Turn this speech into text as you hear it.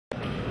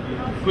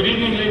Good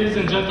evening, ladies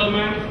and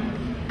gentlemen.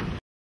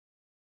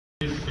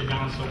 Please sit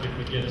down so we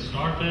could get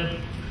started.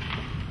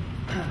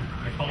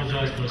 I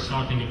apologize for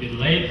starting a bit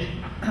late.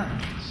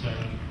 It's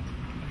an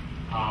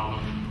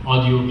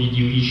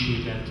audio-video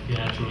issue that we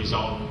had to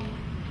resolve.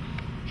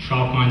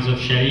 Sharp minds of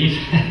Sharif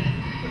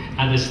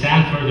at the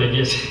Stanford, I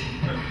guess,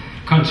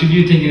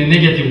 contributing in a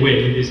negative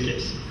way in this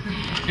case.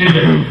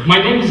 Anyway, my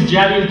name is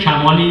Jalil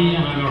Kamali,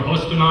 and I'm your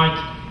host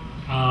tonight.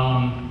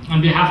 On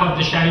behalf of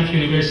the Sharif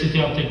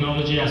University of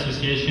Technology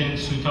Association,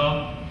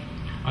 SUTA,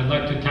 I'd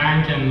like to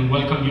thank and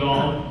welcome you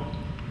all.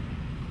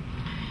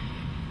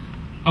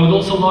 I would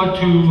also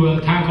like to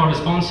thank our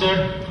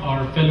sponsor,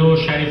 our fellow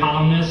Sharif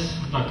alumnus,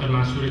 Dr.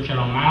 Mansoor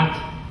Keramat,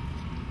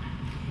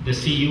 the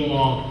CEO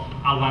of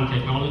Alban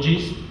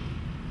Technologies.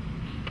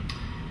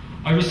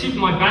 I received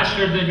my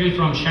bachelor degree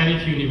from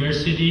Sharif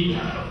University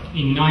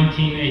in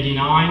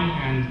 1989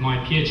 and my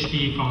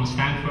PhD from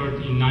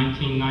Stanford in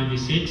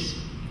 1996.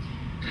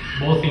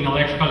 Both in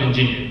electrical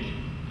engineering.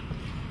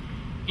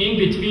 In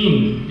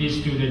between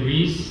these two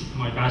degrees,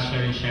 my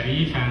bachelor in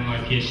Sharif and my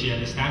PhD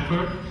at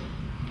Stanford,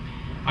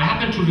 I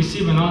happened to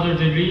receive another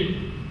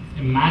degree,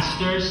 a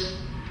master's,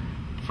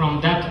 from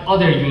that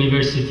other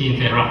university in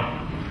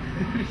Tehran,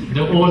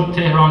 the old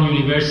Tehran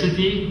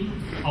University,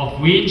 of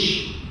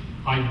which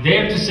I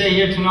dare to say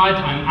here tonight,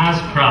 I'm as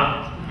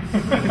proud.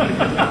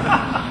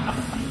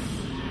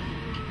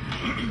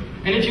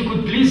 And if you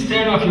could please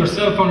turn off your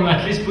cell phone or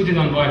at least put it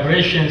on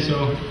vibration.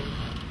 So,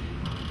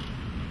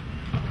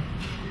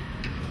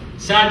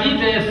 Sa'di,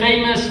 the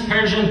famous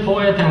Persian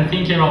poet and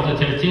thinker of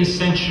the 13th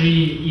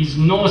century, is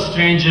no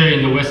stranger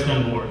in the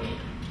Western world.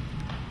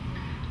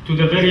 To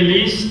the very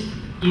least,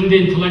 in the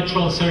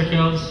intellectual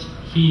circles,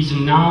 he is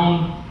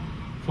known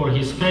for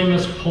his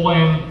famous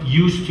poem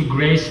used to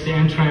grace the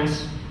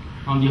entrance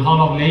on the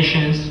Hall of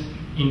Nations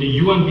in the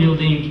UN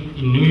building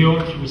in New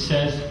York, which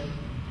says,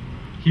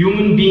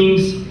 "Human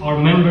beings are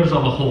members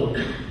of a whole,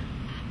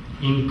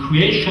 in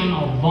creation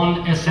of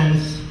one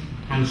essence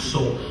and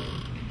soul.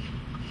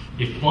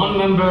 If one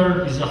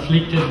member is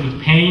afflicted with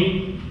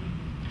pain,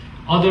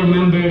 other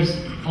members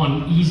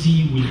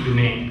uneasy will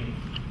remain."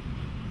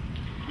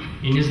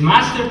 In his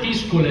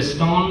masterpiece,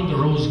 Golestan, the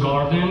Rose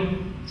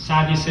Garden,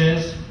 Sa'di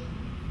says,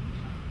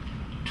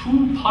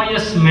 "Two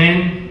pious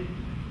men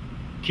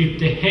keep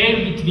the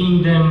hair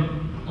between them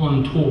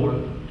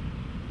untorn.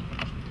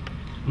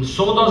 And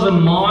so does a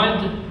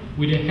mild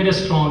with a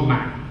headstrong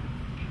man.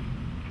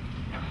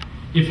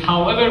 If,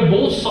 however,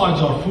 both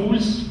sides are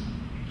fools,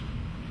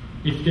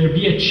 if there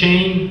be a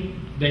chain,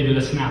 they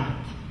will snap it.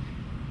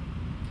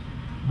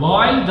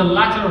 While the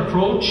latter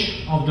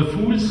approach of the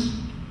fools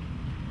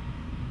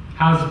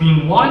has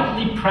been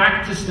widely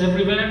practiced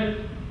everywhere,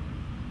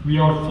 we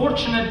are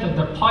fortunate that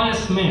the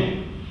pious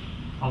men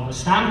of the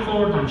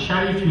Stanford and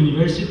Sharif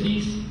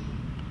universities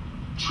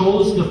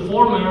chose the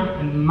former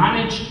and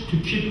managed to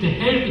keep the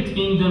hair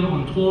between them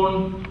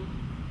untorn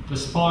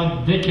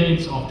despite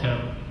decades of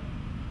terror.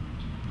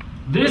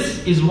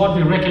 This is what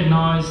we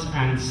recognize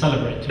and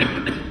celebrate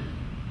tonight.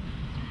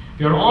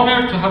 We are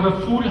honored to have a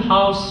full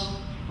house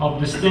of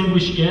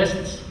distinguished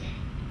guests.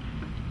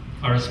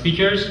 Our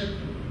speakers,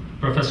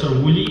 Professor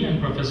Woolley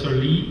and Professor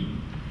Lee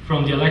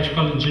from the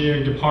Electrical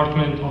Engineering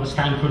Department of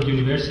Stanford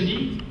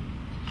University,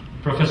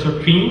 Professor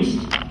Prince,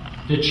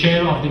 the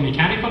chair of the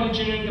Mechanical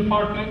Engineering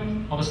Department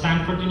of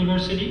Stanford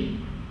University,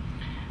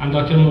 and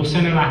Dr.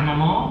 Mohsen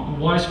Rahnama,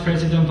 Vice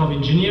President of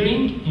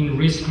Engineering in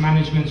Risk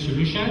Management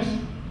Solutions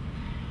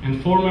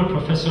and former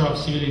Professor of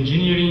Civil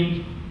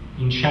Engineering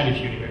in Sharif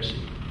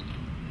University.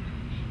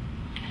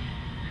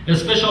 A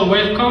special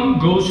welcome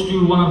goes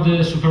to one of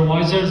the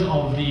supervisors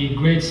of the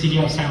great city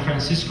of San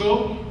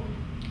Francisco.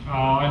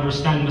 I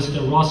understand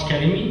Mr. Ross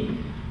Karimi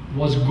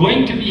was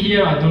going to be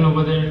here. I don't know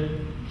whether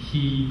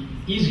he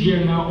is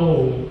here now.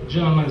 Oh,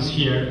 gentleman is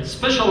here. A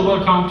special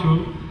welcome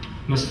to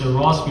Mr.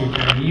 Ross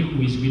Karimi,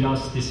 who is with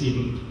us this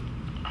evening.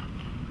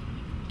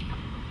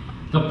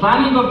 The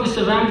planning of this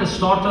event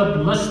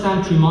started less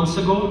than 3 months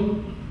ago.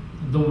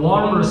 The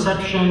warm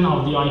reception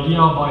of the idea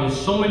by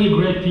so many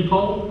great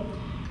people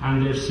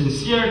and their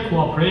sincere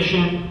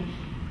cooperation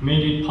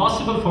made it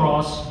possible for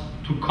us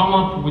to come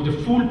up with a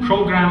full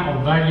program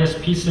of various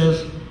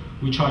pieces,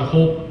 which I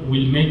hope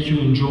will make you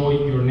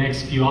enjoy your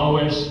next few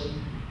hours,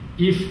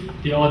 if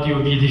the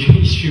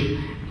audio-video issue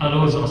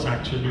allows us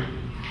actually,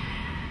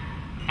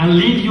 and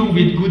leave you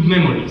with good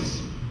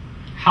memories.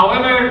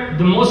 However,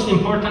 the most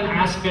important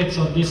aspects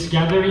of this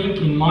gathering,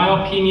 in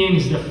my opinion,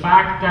 is the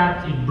fact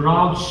that it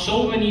brought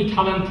so many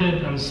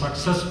talented and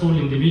successful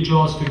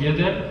individuals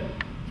together,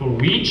 for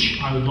which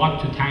I would like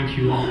to thank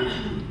you all.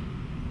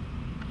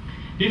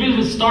 We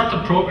will start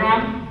the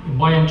program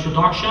by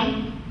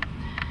introduction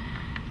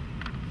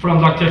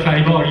from Dr.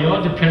 Fariba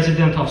Arya, the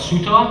president of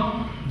SUTA.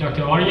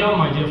 Dr. Arya,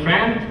 my dear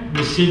friend,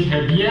 received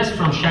her BS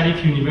from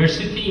Sharif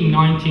University in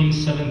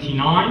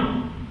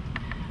 1979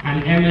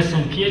 and MS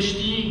and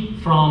PhD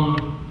from,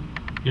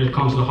 here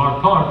comes the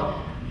hard part,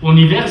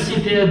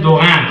 Université de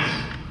Reims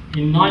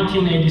in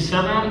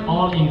 1987,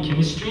 all in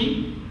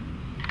chemistry.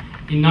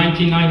 In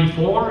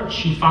 1994,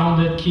 she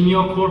founded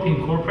Kimio Corp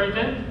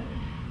Incorporated,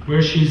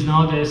 where she is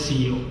now the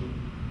CEO.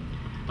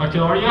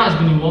 Dr. Arya has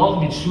been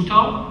involved with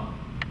SUTA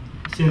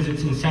since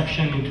its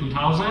inception in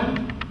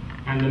 2000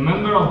 and a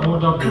member of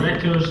board of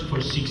directors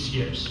for 6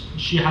 years.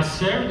 She has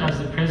served as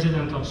the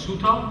president of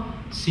SUTA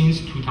since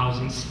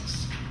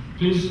 2006.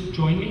 Please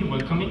join me in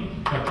welcoming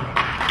Dr. Arya.